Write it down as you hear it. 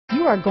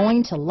you are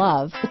going to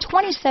love the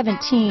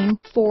 2017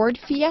 Ford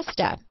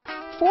Fiesta.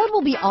 Ford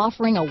will be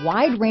offering a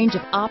wide range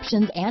of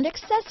options and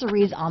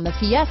accessories on the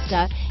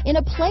Fiesta in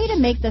a play to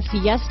make the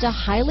Fiesta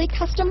highly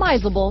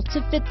customizable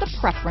to fit the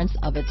preference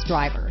of its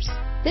drivers.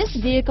 This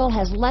vehicle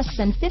has less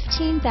than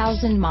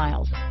 15,000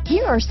 miles.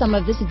 Here are some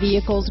of this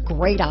vehicle's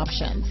great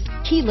options: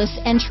 keyless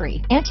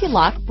entry,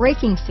 anti-lock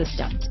braking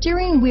system,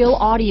 steering wheel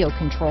audio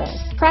controls,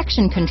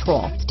 traction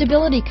control,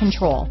 stability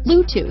control,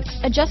 Bluetooth,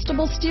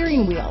 adjustable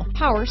steering wheel,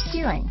 power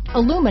steering,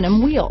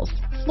 aluminum wheels,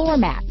 floor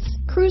mats,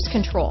 cruise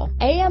control,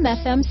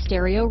 AM/FM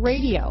stereo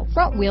radio,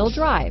 front wheel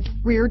drive,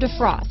 rear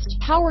defrost,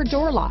 power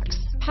door locks,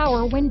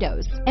 power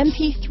windows,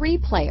 MP3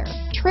 player,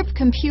 trip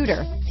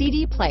computer,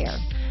 CD player.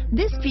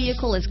 This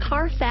vehicle is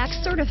Carfax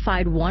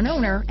certified one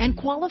owner and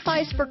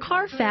qualifies for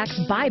Carfax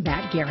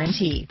buyback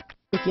guarantee.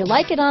 If you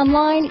like it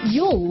online,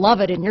 you'll love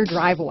it in your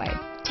driveway.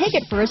 Take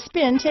it for a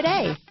spin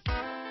today.